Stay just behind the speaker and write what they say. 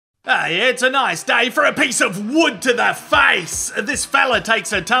Hey, it's a nice day for a piece of wood to the face. This fella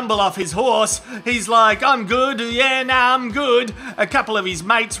takes a tumble off his horse. He's like, I'm good, yeah, nah, I'm good. A couple of his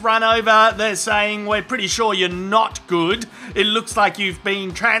mates run over. They're saying, we're pretty sure you're not good. It looks like you've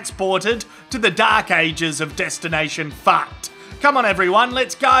been transported to the dark ages of Destination Fucked. Come on, everyone,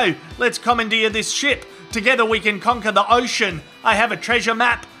 let's go. Let's commandeer this ship. Together we can conquer the ocean. I have a treasure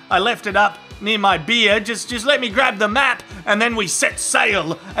map. I left it up near my beer. Just let me grab the map and then we set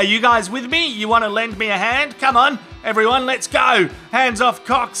sail. Are you guys with me? You want to lend me a hand? Come on, everyone, let's go. Hands off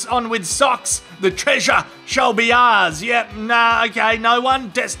cocks, on with socks. The treasure shall be ours. Yep, nah, okay, no one.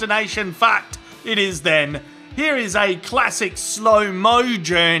 Destination Fucked. It is then. Here is a classic slow-mo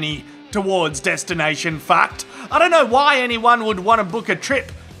journey towards Destination Fucked. I don't know why anyone would want to book a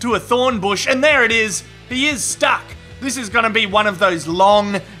trip to a thorn bush, and there it is. He is stuck. This is going to be one of those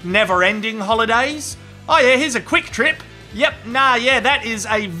long, never-ending holidays. Oh yeah, here's a quick trip. Yep, nah, yeah, that is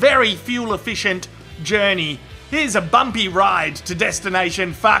a very fuel-efficient journey. Here's a bumpy ride to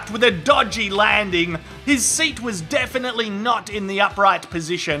Destination Fucked with a dodgy landing. His seat was definitely not in the upright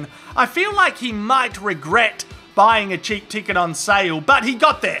position. I feel like he might regret buying a cheap ticket on sale, but he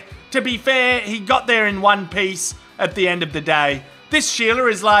got there. To be fair, he got there in one piece at the end of the day. This Sheila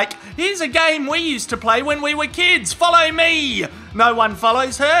is like, here's a game we used to play when we were kids. Follow me. No one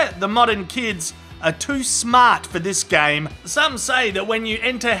follows her. The modern kids are too smart for this game. Some say that when you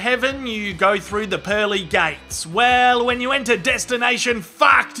enter heaven, you go through the pearly gates. Well, when you enter Destination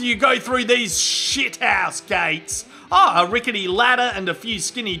Fucked, you go through these shithouse gates. Oh, a rickety ladder and a few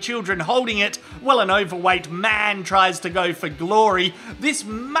skinny children holding it, while an overweight man tries to go for glory. This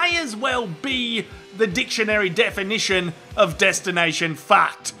may as well be the dictionary definition of Destination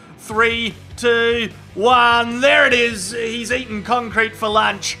Fucked. 3, 2, 1, there it is. He's eaten concrete for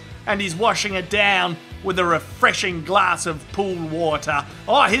lunch and he's washing it down with a refreshing glass of pool water.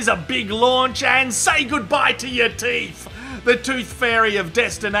 Oh, here's a big launch and say goodbye to your teeth. The tooth fairy of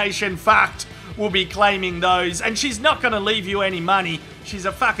Destination Fucked will be claiming those, and she's not going to leave you any money. She's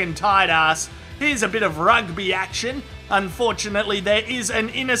a fucking tight ass. Here's a bit of rugby action. Unfortunately, there is an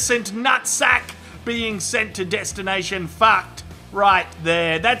innocent nutsack being sent to Destination Fucked right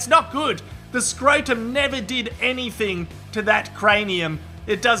there. That's not good. The scrotum never did anything to that cranium.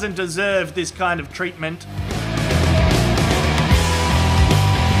 It doesn't deserve this kind of treatment.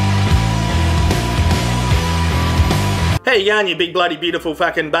 Hey yarn, you big bloody beautiful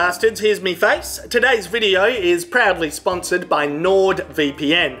fucking bastards, here's me face. Today's video is proudly sponsored by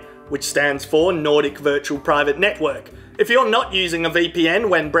NordVPN, which stands for Nordic Virtual Private Network. If you're not using a VPN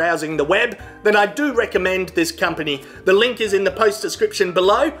when browsing the web, then I do recommend this company. The link is in the post description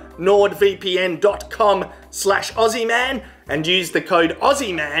below, nordvpn.com/Ozzyman, and use the code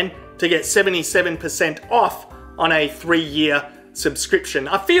Ozzyman to get 77% off on a 3-year subscription.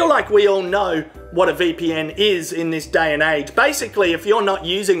 I feel like we all know what a VPN is in this day and age. Basically, if you're not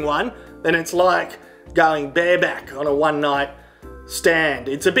using one, then it's like going bareback on a one-night stand.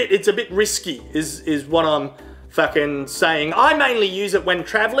 It's a bit risky, is what I'm fucking saying. I mainly use it when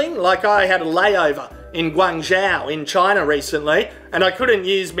traveling. Like, I had a layover in Guangzhou in China recently, and I couldn't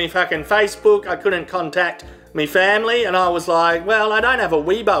use me fucking Facebook, I couldn't contact me family, and I was like, well, I don't have a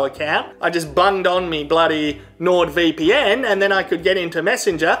Weibo account. I just bunged on me bloody NordVPN, and then I could get into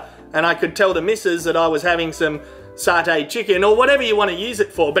Messenger, and I could tell the missus that I was having some satay chicken, or whatever you want to use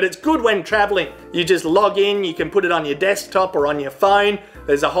it for, but it's good when traveling. You just log in, you can put it on your desktop or on your phone,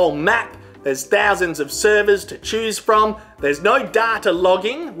 there's a whole map, there's thousands of servers to choose from, there's no data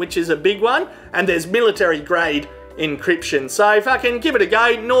logging, which is a big one, and there's military grade encryption. So fucking give it a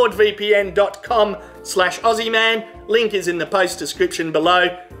go, nordvpn.com/Ozzyman, link is in the post description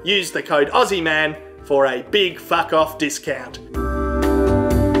below, use the code Ozzyman for a big fuck off discount.